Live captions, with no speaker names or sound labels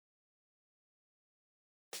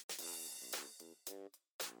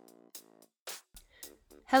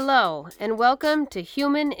Hello, and welcome to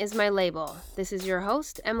Human is My Label. This is your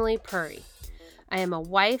host, Emily Purry. I am a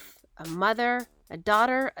wife, a mother, a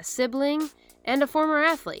daughter, a sibling, and a former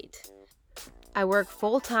athlete. I work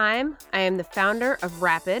full-time, I am the founder of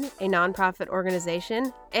Rapid, a nonprofit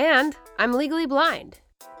organization, and I'm legally blind.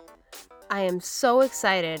 I am so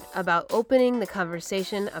excited about opening the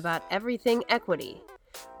conversation about everything equity.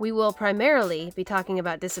 We will primarily be talking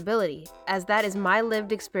about disability, as that is my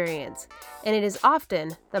lived experience, and it is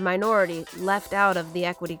often the minority left out of the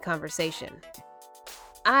equity conversation.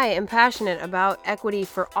 I am passionate about equity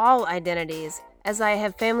for all identities, as I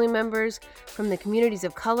have family members from the communities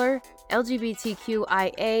of color,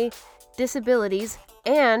 LGBTQIA, disabilities,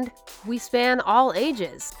 and we span all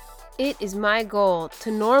ages. It is my goal to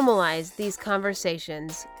normalize these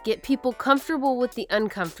conversations, get people comfortable with the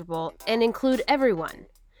uncomfortable, and include everyone.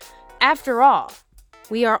 After all,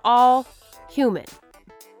 we are all human.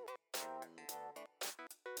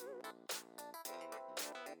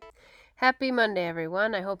 Happy Monday,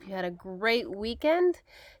 everyone. I hope you had a great weekend.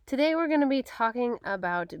 Today we're going to be talking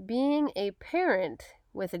about being a parent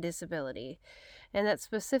with a disability. And that's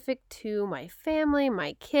specific to my family,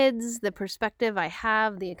 my kids, the perspective I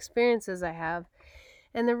have, the experiences I have.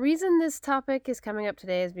 And the reason this topic is coming up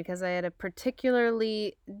today is because I had a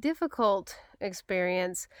particularly difficult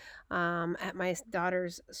experience at my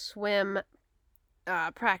daughter's swim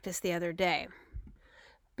practice the other day.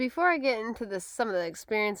 Before I get into some of the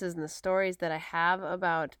experiences and the stories that I have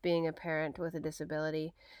about being a parent with a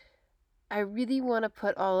disability, I really want to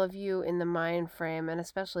put all of you in the mind frame, and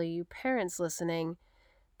especially you parents listening,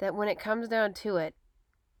 that when it comes down to it,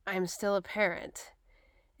 I'm still a parent.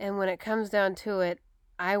 And when it comes down to it,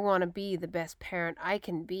 I want to be the best parent I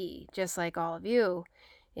can be, just like all of you,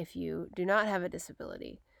 if you do not have a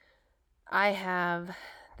disability. I have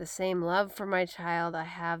the same love for my child. I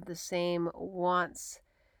have the same wants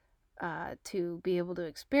to be able to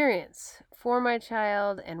experience for my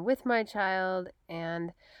child and with my child.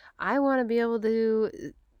 And I want to be able to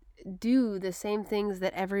do the same things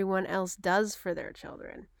that everyone else does for their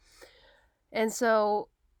children. And so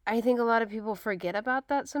I think a lot of people forget about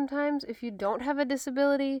that sometimes. If you don't have a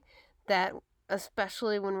disability, that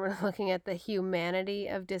especially when we're looking at the humanity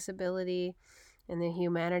of disability and the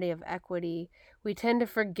humanity of equity, we tend to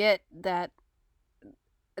forget that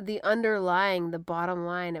the bottom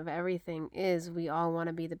line of everything is we all want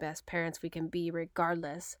to be the best parents we can be,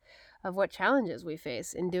 regardless of what challenges we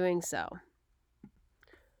face in doing so.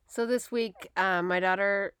 So this week, my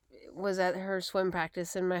daughter was at her swim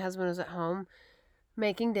practice and my husband was at home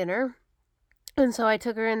making dinner. And so I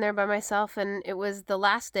took her in there by myself, and it was the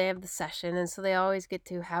last day of the session. And so they always get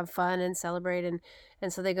to have fun and celebrate.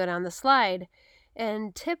 And so they go down the slide.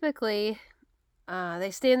 And typically, they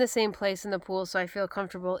stay in the same place in the pool, so I feel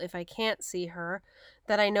comfortable if I can't see her,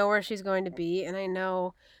 that I know where she's going to be, and I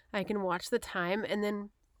know I can watch the time. And then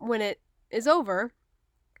when it is over,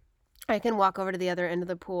 I can walk over to the other end of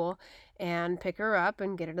the pool and pick her up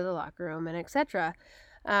and get her to the locker room and etc.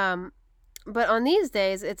 But on these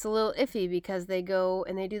days, it's a little iffy because they go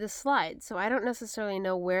and they do the slide. So I don't necessarily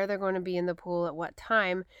know where they're going to be in the pool at what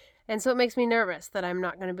time. And so it makes me nervous that I'm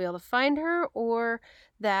not going to be able to find her, or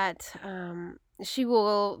that she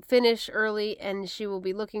will finish early and she will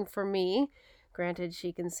be looking for me. Granted,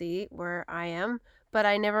 she can see where I am, but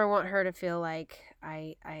I never want her to feel like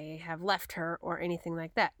I have left her or anything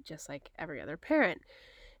like that, just like every other parent.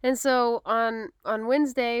 And so on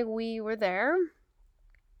Wednesday, we were there.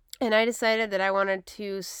 And I decided that I wanted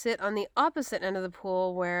to sit on the opposite end of the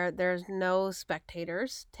pool where there's no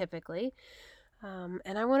spectators, typically.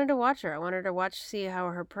 And I wanted to watch her. I wanted to see how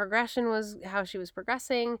her progression was, how she was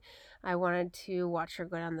progressing. I wanted to watch her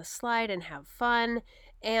go down the slide and have fun.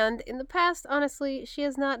 And in the past, honestly, she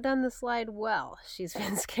has not done the slide well. She's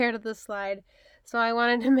been scared of the slide. So I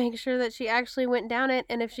wanted to make sure that she actually went down it.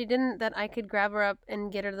 And if she didn't, that I could grab her up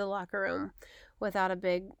and get her to the locker room without a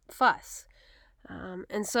big fuss.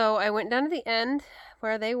 And so I went down to the end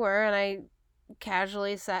where they were, and I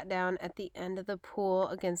casually sat down at the end of the pool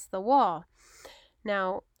against the wall.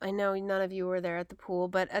 Now, I know none of you were there at the pool,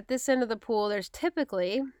 but at this end of the pool, there's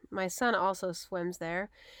typically, my son also swims there,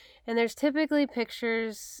 and there's typically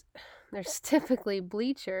bleachers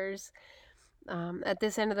at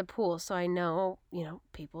this end of the pool. So I know,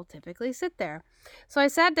 people typically sit there. So I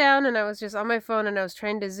sat down and I was just on my phone, and I was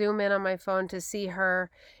trying to zoom in on my phone to see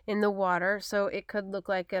her in the water. So it could look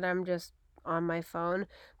like that I'm just on my phone,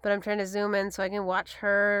 but I'm trying to zoom in so I can watch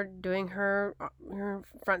her doing her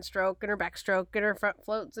front stroke and her back stroke and her front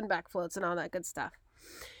floats and back floats and all that good stuff.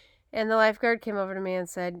 And the lifeguard came over to me and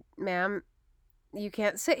said, "Ma'am, you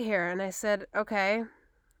can't sit here." And I said, "Okay."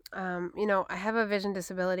 I have a vision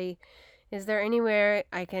disability. Is there anywhere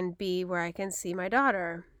I can be where I can see my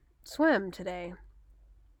daughter swim today?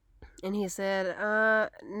 And he said,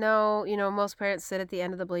 no, most parents sit at the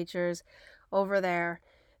end of the bleachers over there.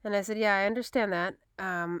 And I said, yeah, I understand that.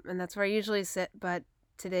 And that's where I usually sit, but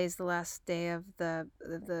today's the last day of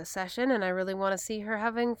the session, and I really want to see her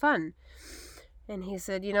having fun. And he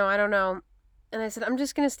said, I don't know. And I said, I'm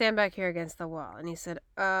just going to stand back here against the wall. And he said,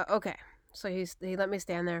 okay. So he let me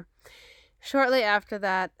stand there. Shortly after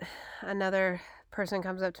that, another person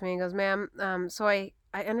comes up to me and goes, ma'am, so I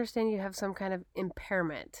understand you have some kind of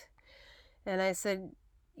impairment. And I said,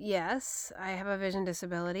 yes, I have a vision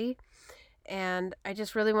disability. And I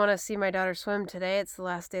just really want to see my daughter swim today. It's the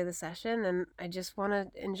last day of the session, and I just want to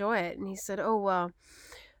enjoy it. And he said, oh, well,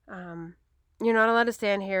 you're not allowed to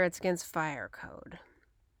stand here. It's against fire code.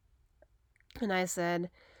 And I said,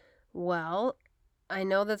 well, I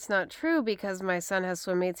know that's not true because my son has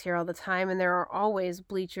swim meets here all the time, and there are always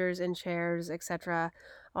bleachers and chairs, etc.,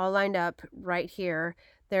 all lined up right here.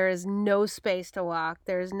 There is no space to walk.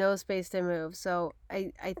 There is no space to move. So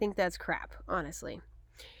I think that's crap, honestly.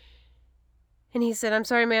 And he said, I'm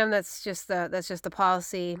sorry, ma'am, that's just the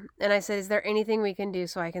policy. And I said, is there anything we can do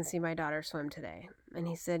so I can see my daughter swim today? And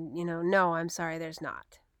he said, no, I'm sorry, there's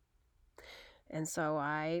not. And so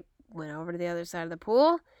I went over to the other side of the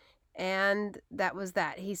pool, and that was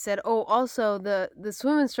that. He said, oh, also the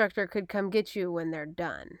swim instructor could come get you when they're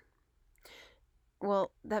done.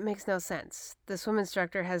 Well, that makes no sense. The swim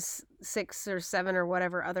instructor has 6 or 7 or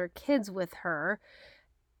whatever other kids with her.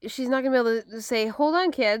 She's not going to be able to say, hold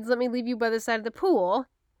on, kids, let me leave you by the side of the pool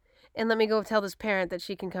and let me go tell this parent that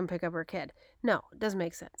she can come pick up her kid. No, it doesn't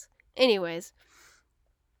make sense. Anyways,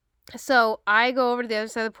 so I go over to the other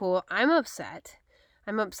side of the pool. I'm upset.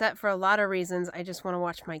 I'm upset for a lot of reasons. I just want to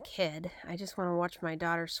watch my kid. I just want to watch my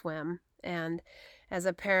daughter swim. And as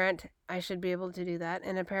a parent, I should be able to do that.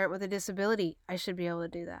 And a parent with a disability, I should be able to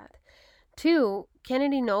do that. 2,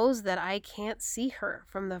 Kennedy knows that I can't see her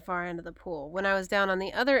from the far end of the pool. When I was down on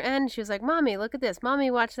the other end, she was like, Mommy, look at this. Mommy,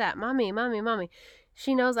 watch that. Mommy, Mommy, Mommy.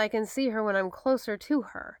 She knows I can see her when I'm closer to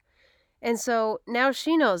her. And so now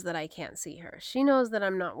she knows that I can't see her. She knows that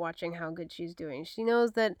I'm not watching how good she's doing. She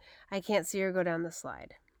knows that I can't see her go down the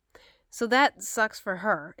slide. So that sucks for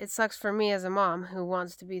her. It sucks for me as a mom who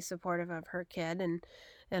wants to be supportive of her kid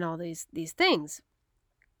and all these things.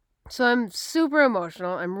 So I'm super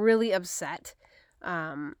emotional. I'm really upset.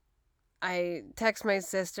 I text my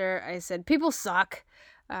sister. I said, people suck.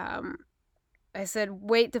 I said,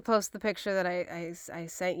 wait to post the picture that I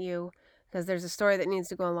sent you because there's a story that needs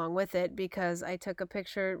to go along with it, because I took a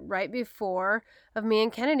picture right before of me and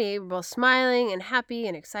Kennedy both smiling and happy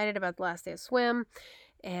and excited about the last day of swim.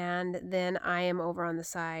 And then I am over on the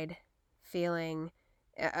side feeling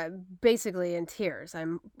basically in tears.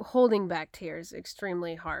 I'm holding back tears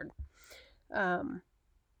extremely hard.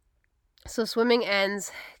 So swimming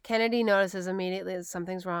ends. Kennedy notices immediately that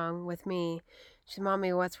something's wrong with me. She said,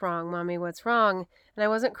 Mommy, what's wrong? Mommy, what's wrong? And I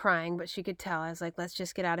wasn't crying, but she could tell. I was like, let's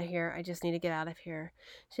just get out of here. I just need to get out of here.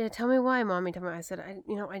 She said, tell me why, Mommy. Tell me. I said,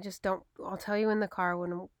 I just don't. I'll tell you in the car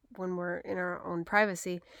when we're in our own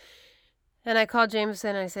privacy. And I called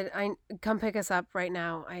Jameson and I said, come pick us up right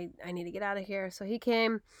now. I need to get out of here. So he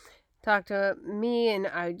came, talked to me, and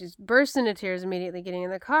I just burst into tears immediately getting in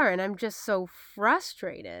the car. And I'm just so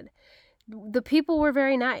frustrated. The people were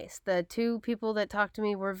very nice. The 2 people that talked to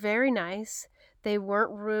me were very nice. They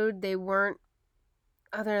weren't rude. They weren't,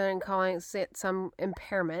 other than calling it some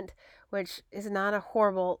impairment, which is not a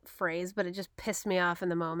horrible phrase, but it just pissed me off in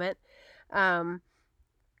the moment.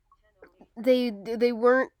 They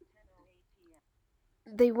weren't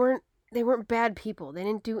bad people. They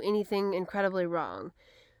didn't do anything incredibly wrong.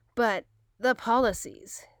 But the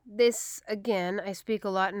policies, this, again, I speak a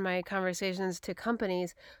lot in my conversations to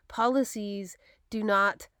companies, policies do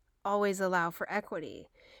not always allow for equity.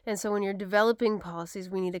 And so when you're developing policies,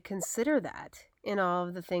 we need to consider that in all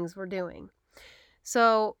of the things we're doing.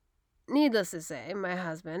 So needless to say, my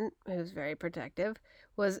husband, who's very protective,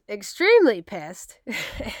 was extremely pissed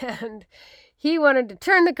and he wanted to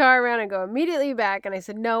turn the car around and go immediately back. And I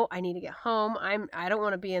said, no, I need to get home. I don't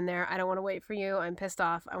want to be in there. I don't want to wait for you. I'm pissed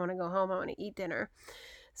off. I want to go home. I want to eat dinner.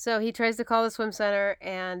 So he tries to call the swim center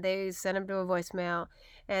and they sent him to a voicemail.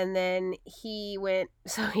 And then he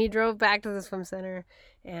drove back to the swim center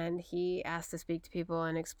and he asked to speak to people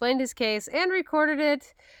and explained his case and recorded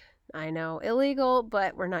it. I know, illegal,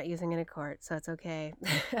 but we're not using it in court, so it's okay.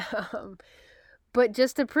 But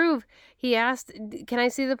just to prove, he asked, can I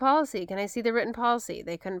see the policy? Can I see the written policy?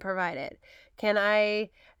 They couldn't provide it. Can I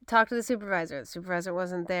talk to the supervisor. The supervisor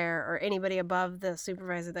wasn't there, or anybody above the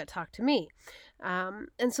supervisor that talked to me.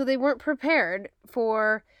 And so they weren't prepared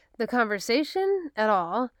for the conversation at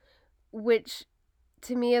all, which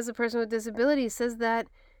to me as a person with disability says that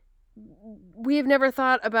we have never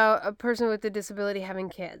thought about a person with a disability having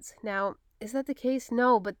kids. Now, is that the case?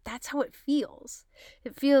 No, but that's how it feels.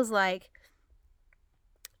 It feels like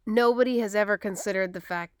nobody has ever considered the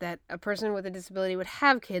fact that a person with a disability would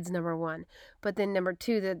have kids, number one, but then number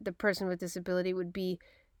two, that the person with disability would be,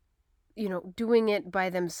 doing it by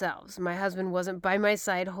themselves. My husband wasn't by my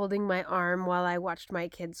side holding my arm while I watched my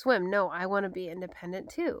kids swim. No, I want to be independent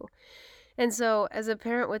too. And so as a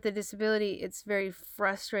parent with a disability, it's very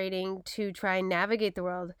frustrating to try and navigate the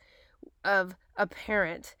world of a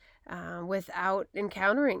parent without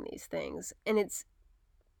encountering these things. And it's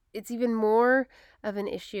even more of an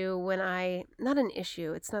issue when not an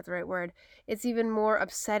issue, it's not the right word. It's even more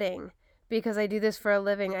upsetting because I do this for a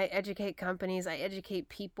living. I educate companies, I educate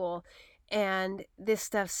people, and this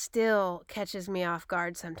stuff still catches me off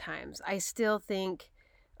guard sometimes. I still think,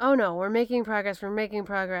 oh no, we're making progress.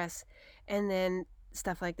 And then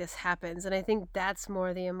stuff like this happens. And I think that's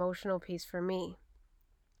more the emotional piece for me.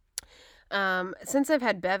 Since I've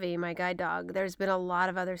had Bevy, my guide dog, there's been a lot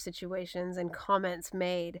of other situations and comments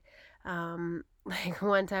made. Like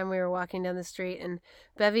one time we were walking down the street and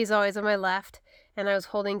Bevy's always on my left and I was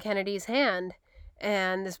holding Kennedy's hand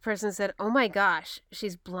and this person said, "Oh my gosh,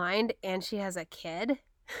 she's blind and she has a kid."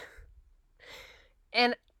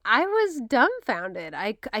 And I was dumbfounded.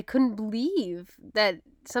 I couldn't believe that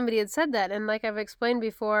somebody had said that. And like I've explained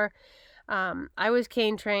before, I was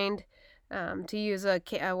cane trained to use a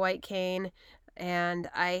white cane, and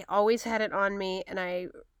I always had it on me, and I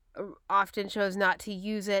often chose not to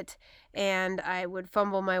use it, and I would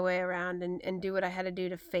fumble my way around and do what I had to do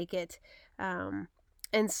to fake it.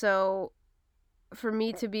 And so for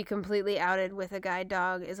me to be completely outed with a guide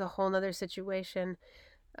dog is a whole nother situation.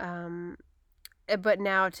 But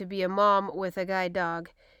now to be a mom with a guide dog,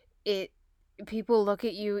 people look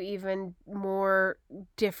at you even more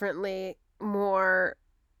differently, more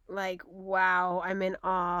like, wow, I'm in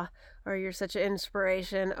awe, or you're such an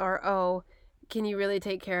inspiration, or oh, can you really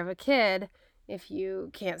take care of a kid if you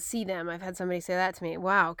can't see them? I've had somebody say that to me.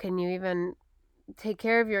 Wow, can you even take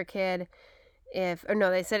care of your kid or no,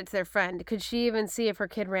 they said it to their friend. Could she even see if her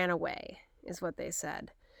kid ran away, is what they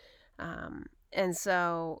said. And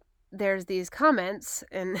so there's these comments,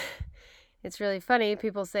 and it's really funny.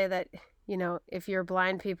 People say that, if you're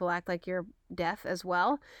blind, people act like you're deaf as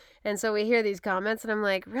well. And so we hear these comments, and I'm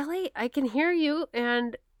like, really? I can hear you,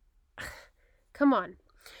 and come on.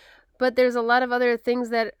 But there's a lot of other things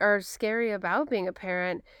that are scary about being a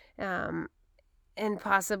parent, and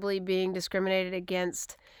possibly being discriminated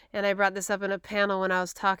against. And I brought this up in a panel when I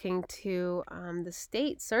was talking to the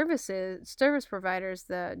state service providers,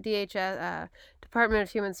 the DHS, Department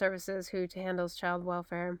of Human Services, who handles child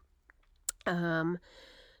welfare,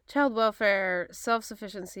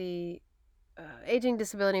 self-sufficiency, aging,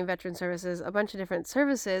 disability, and veteran services, a bunch of different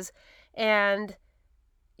services. And,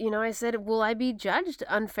 I said, will I be judged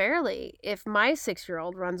unfairly if my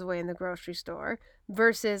 6-year-old runs away in the grocery store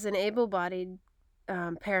versus an able-bodied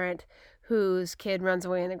parent whose kid runs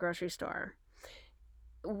away in the grocery store?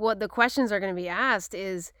 What the questions are going to be asked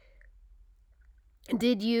is,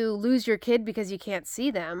 did you lose your kid because you can't see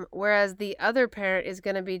them? Whereas the other parent is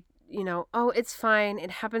going to be, oh, it's fine.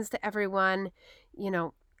 It happens to everyone.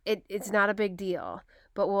 It's not a big deal.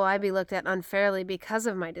 But will I be looked at unfairly because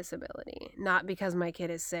of my disability? Not because my kid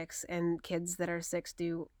is 6 and kids that are 6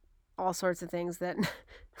 do all sorts of things that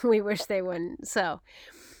we wish they wouldn't. So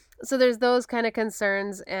there's those kind of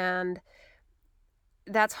concerns, and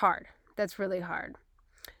that's hard. That's really hard.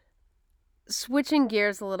 Switching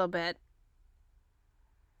gears a little bit,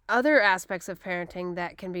 other aspects of parenting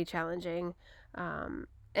that can be challenging,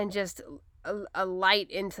 and just a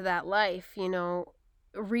light into that life,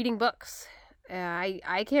 reading books.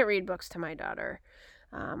 I can't read books to my daughter.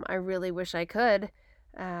 I really wish I could.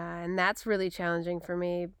 And that's really challenging for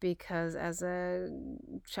me because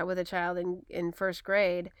with a child in first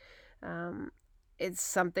grade, it's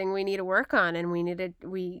something we need to work on, and we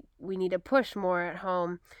need to push more at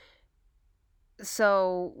home.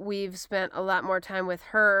 So we've spent a lot more time with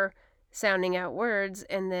her sounding out words,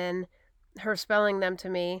 and then her spelling them to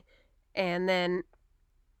me, and then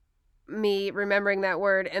me remembering that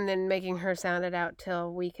word, and then making her sound it out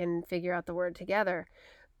till we can figure out the word together.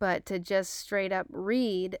 But to just straight up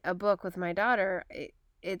read a book with my daughter,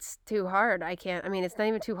 it's too hard. It's not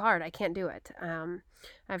even too hard. I can't do it.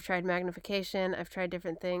 I've tried magnification. I've tried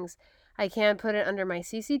different things. I can put it under my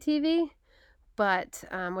CCTV, but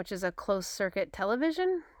which is a closed circuit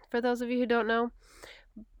television, for those of you who don't know.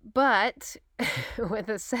 But with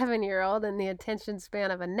a 7-year-old and the attention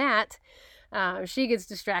span of a gnat, she gets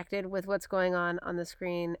distracted with what's going on the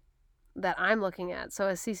screen that I'm looking at. So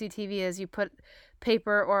a CCTV is you put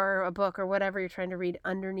paper or a book or whatever you're trying to read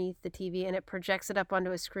underneath the TV, and it projects it up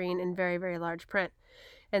onto a screen in very, very large print.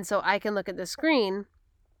 And so I can look at the screen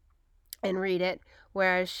and read it,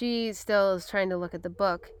 whereas she still is trying to look at the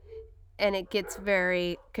book, and it gets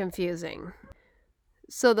very confusing.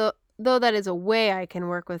 So though that is a way I can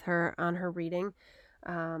work with her on her reading,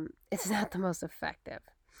 it's not the most effective.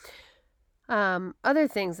 Other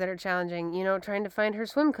things that are challenging, trying to find her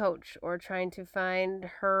swim coach, or trying to find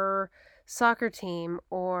her soccer team,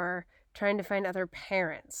 or trying to find other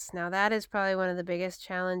parents. Now that is probably one of the biggest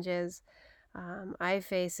challenges I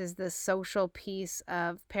face, is the social piece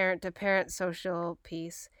of parent-to-parent social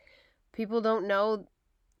piece. People don't know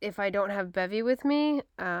if I don't have Bevy with me.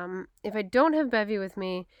 If I don't have Bevy with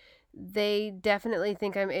me, they definitely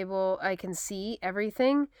think I can see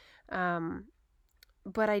everything.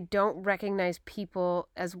 But I don't recognize people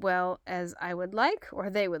as well as I would like or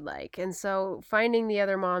they would like. And so finding the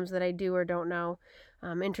other moms that I do or don't know,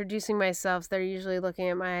 introducing myself, they're usually looking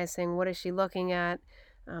at my eyes saying, what is she looking at?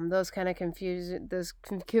 Those kind of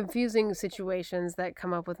confusing situations that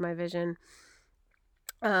come up with my vision.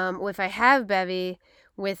 If I have Bevy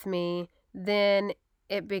with me, then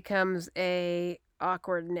it becomes a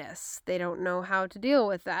awkwardness. They don't know how to deal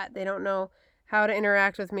with that. They don't know how to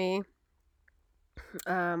interact with me,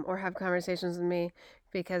 or have conversations with me,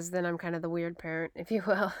 because then I'm kind of the weird parent, if you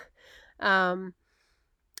will. And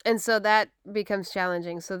so that becomes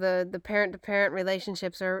challenging. So the parent-to-parent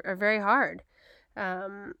relationships are very hard.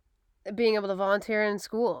 Being able to volunteer in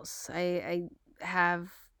schools. I have...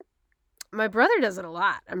 My brother does it a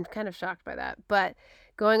lot. I'm kind of shocked by that. But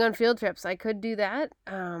going on field trips, I could do that,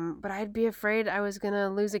 but I'd be afraid I was going to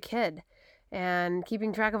lose a kid. And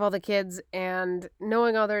keeping track of all the kids and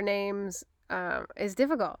knowing all their names is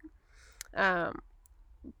difficult.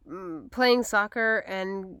 Playing soccer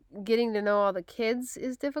and getting to know all the kids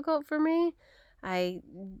is difficult for me. They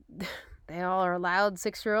all are loud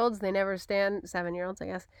 6-year-olds. They never stand, 7-year-olds, I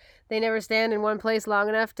guess. They never stand in one place long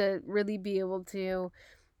enough to really be able to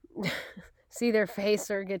see their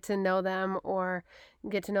face or get to know them or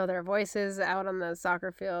get to know their voices out on the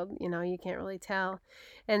soccer field. You can't really tell.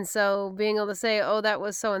 And so being able to say, oh, that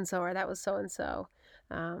was so-and-so or that was so-and-so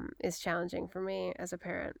is challenging for me as a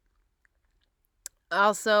parent.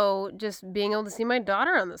 Also, just being able to see my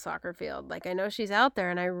daughter on the soccer field. Like, I know she's out there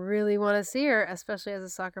and I really want to see her, especially as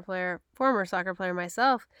a former soccer player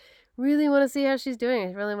myself. Really want to see how she's doing.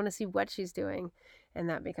 I really want to see what she's doing. And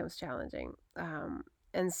that becomes challenging.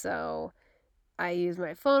 And so I use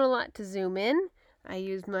my phone a lot to zoom in. I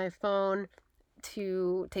use my phone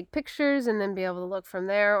to take pictures and then be able to look from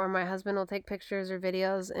there. Or my husband will take pictures or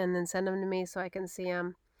videos and then send them to me so I can see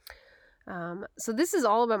them. So this is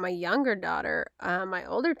all about my younger daughter. My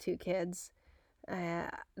older 2 kids,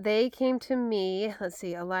 they came to me, let's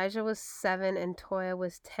see, Elijah was 7 and Toya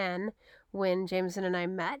was 10 when Jameson and I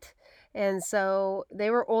met. And so they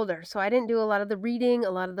were older. So I didn't do a lot of the reading,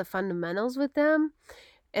 a lot of the fundamentals with them.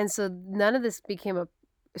 And so none of this became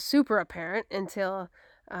super apparent until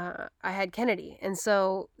I had Kennedy. And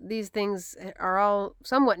so these things are all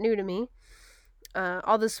somewhat new to me.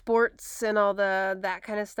 All the sports and all that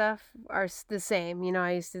kind of stuff are the same.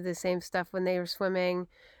 I used to do the same stuff when they were swimming,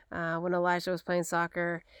 when Elijah was playing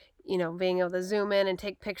soccer. Being able to zoom in and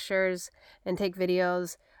take pictures and take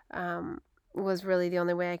videos was really the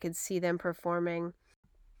only way I could see them performing.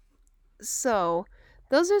 So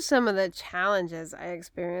those are some of the challenges I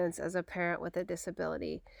experience as a parent with a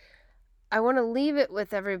disability. I want to leave it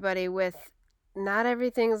with everybody with not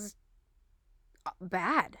everything's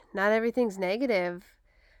bad. Not everything's negative.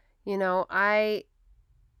 I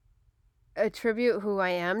attribute who I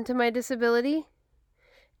am to my disability.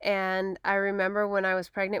 And I remember when I was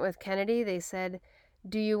pregnant with Kennedy, they said,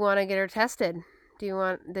 do you want to get her tested? Do you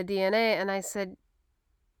want the DNA? And I said,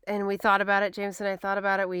 and we thought about it, Jameson and I thought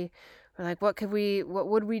about it. We were like, what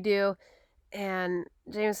would we do? And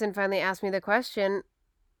Jameson finally asked me the question,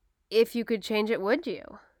 if you could change it, would you?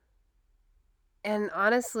 And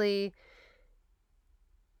honestly,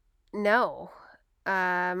 no.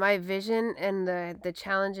 My vision and the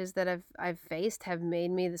challenges that I've faced have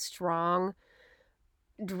made me the strong,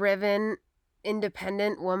 driven,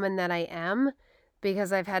 independent woman that I am,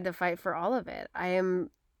 because I've had to fight for all of it. I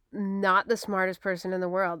am not the smartest person in the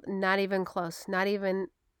world, not even close, not even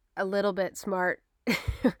a little bit smart,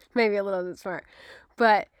 maybe a little bit smart,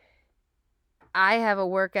 but I have a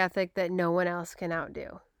work ethic that no one else can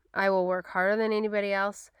outdo. I will work harder than anybody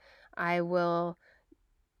else. I will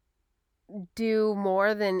do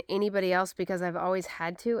more than anybody else because I've always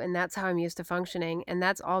had to, and that's how I'm used to functioning, and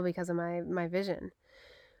that's all because of my vision.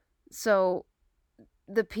 So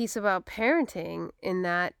the piece about parenting in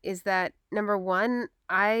that is that, number one,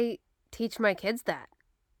 I teach my kids that.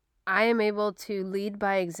 I am able to lead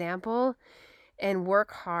by example and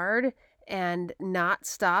work hard and not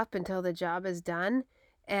stop until the job is done.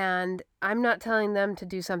 And I'm not telling them to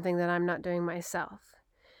do something that I'm not doing myself.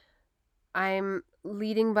 I'm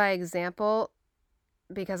leading by example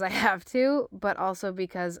because I have to, but also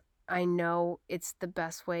because I know it's the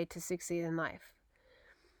best way to succeed in life.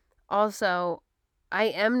 Also, I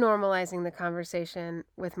am normalizing the conversation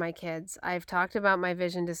with my kids. I've talked about my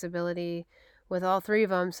vision disability with all three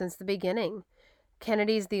of them since the beginning.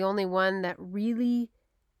 Kennedy's the only one that really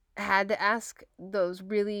had to ask those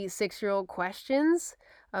really 6-year-old questions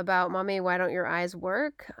about, Mommy, why don't your eyes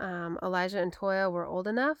work? Elijah and Toya were old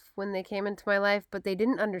enough when they came into my life, but they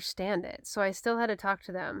didn't understand it. So I still had to talk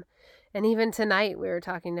to them. And even tonight we were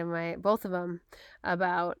talking to both of them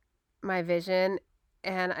about my vision.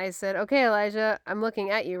 And I said, okay, Elijah, I'm looking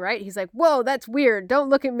at you, right? He's like, whoa, that's weird. Don't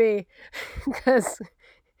look at me. Because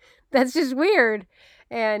that's just weird.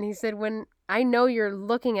 And he said, when I know you're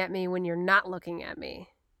looking at me when you're not looking at me.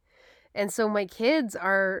 And so my kids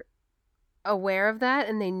are aware of that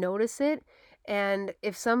and they notice it. And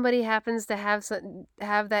if somebody happens to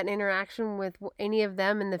have that interaction with any of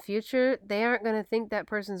them in the future, they aren't going to think that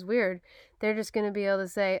person's weird. They're just going to be able to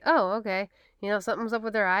say, oh, okay, something's up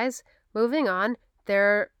with their eyes. Moving on.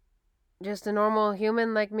 They're just a normal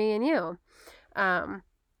human like me and you.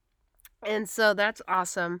 And so that's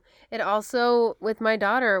awesome. It also, with my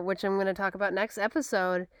daughter, which I'm going to talk about next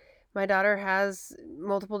episode, my daughter has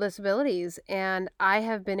multiple disabilities, and I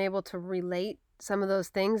have been able to relate some of those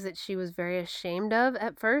things that she was very ashamed of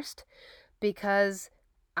at first, because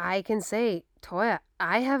I can say, Toya,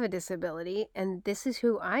 I have a disability, and this is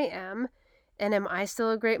who I am. And am I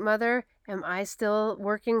still a great mother? Am I still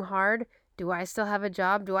working hard? Do I still have a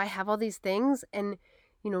job? Do I have all these things? And,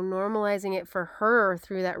 normalizing it for her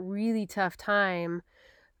through that really tough time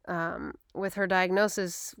with her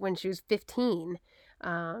diagnosis when she was 15.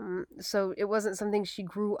 So it wasn't something she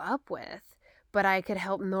grew up with, but I could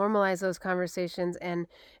help normalize those conversations and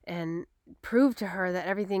prove to her that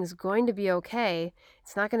everything's going to be okay.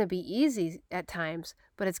 It's not going to be easy at times,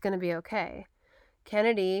 but it's going to be okay.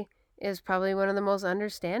 Kennedy is probably one of the most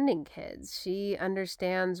understanding kids. She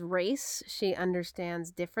understands race. She understands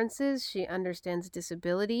differences. She understands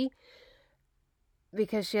disability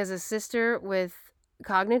because she has a sister with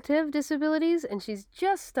cognitive disabilities, and she's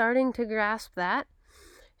just starting to grasp that.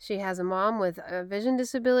 She has a mom with a vision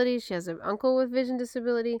disability. She has an uncle with vision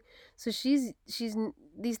disability. So she's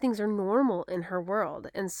these things are normal in her world.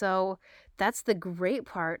 And so that's the great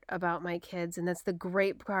part about my kids, and that's the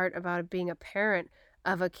great part about being a parent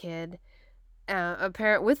of a kid, a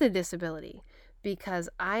parent with a disability, because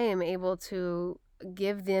I am able to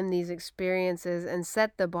give them these experiences and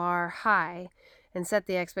set the bar high and set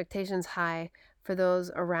the expectations high for those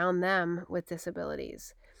around them with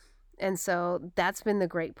disabilities. And so that's been the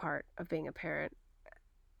great part of being a parent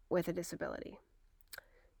with a disability.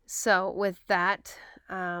 So with that,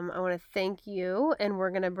 I want to thank you, and we're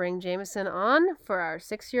going to bring Jameson on for our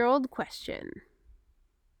 6-year-old question.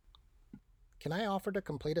 Can I offer to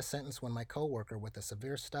complete a sentence when my coworker with a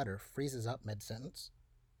severe stutter freezes up mid-sentence?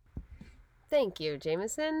 Thank you,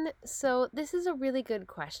 Jameson. So this is a really good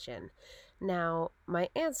question. Now, my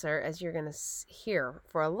answer, as you're going to hear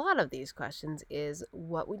for a lot of these questions, is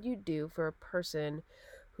what would you do for a person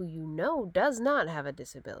who does not have a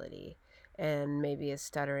disability and maybe is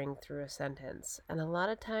stuttering through a sentence? And a lot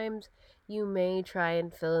of times you may try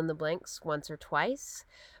and fill in the blanks once or twice,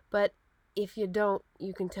 but if you don't,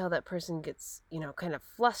 you can tell that person gets, kind of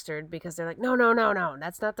flustered because they're like, no,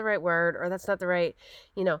 that's not the right word, or that's not the right,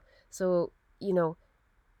 so,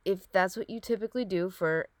 if that's what you typically do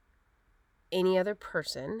for any other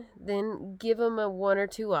person, then give them a 1 or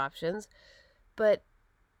 2 options. But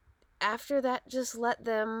after that, just let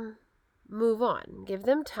them move on. Give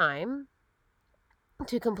them time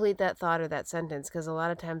to complete that thought or that sentence, because a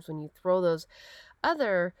lot of times when you throw those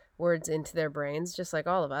other words into their brains, just like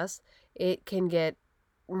all of us, it can get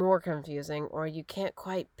more confusing, or you can't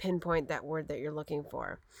quite pinpoint that word that you're looking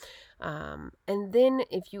for. And then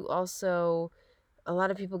if you also, a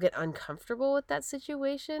lot of people get uncomfortable with that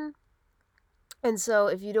situation. And so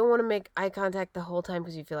if you don't want to make eye contact the whole time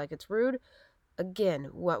because you feel like it's rude, again,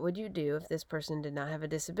 what would you do if this person did not have a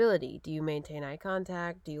disability? Do you maintain eye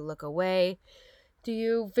contact? Do you look away? Do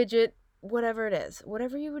you fidget? Whatever it is.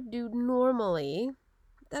 Whatever you would do normally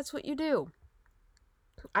that's what you do.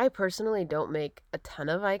 I personally don't make a ton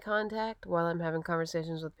of eye contact while I'm having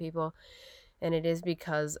conversations with people, and it is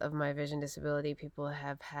because of my vision disability. People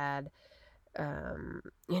have had,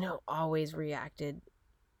 always reacted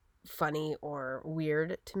funny or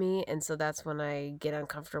weird to me, and so that's when I get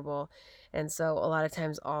uncomfortable. And so a lot of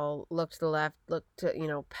times I'll look to the left, look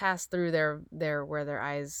to, pass through their where their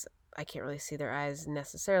eyes, I can't really see their eyes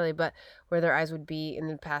necessarily, but where their eyes would be, and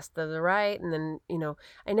then pass to the right, and then,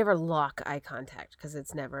 I never lock eye contact because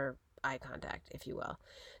it's never eye contact, if you will.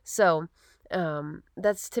 So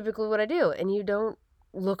that's typically what I do. And you don't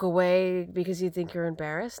look away because you think you're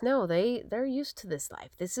embarrassed. No, they're used to this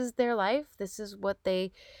life. This is their life. This is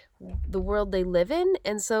the world they live in.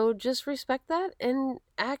 And so just respect that and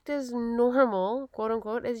act as normal, quote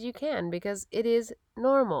unquote, as you can, because it is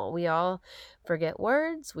normal. We all forget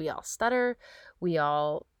words. We all stutter. We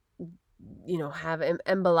all, have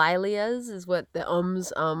embolialias is what the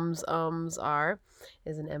ums are,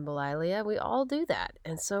 is an embolilia. We all do that.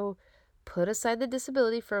 And so put aside the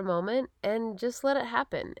disability for a moment and just let it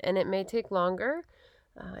happen. And it may take longer.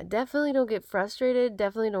 Definitely don't get frustrated.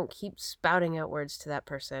 Definitely don't keep spouting out words to that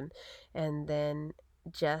person. And then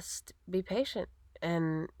just be patient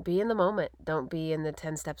and be in the moment. Don't be in the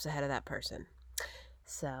 10 steps ahead of that person.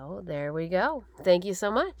 So there we go. Thank you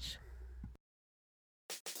so much.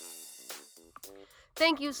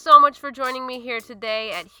 Thank you so much for joining me here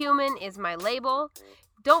today at Human is My Label.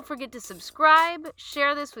 Don't forget to subscribe,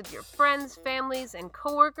 share this with your friends, families, and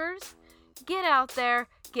coworkers. Get out there,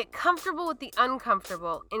 get comfortable with the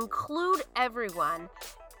uncomfortable, include everyone,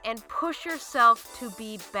 and push yourself to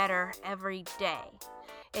be better every day.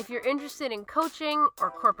 If you're interested in coaching or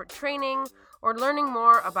corporate training or learning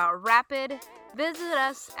more about Rapid, visit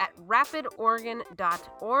us at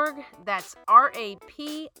rapidorgan.org. That's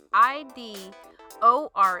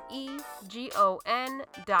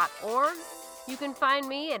RAPIDOREGON.org. You can find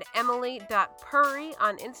me at emily.purry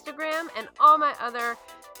on Instagram, and all my other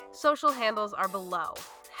social handles are below.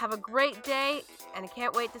 Have a great day, and I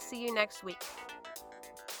can't wait to see you next week.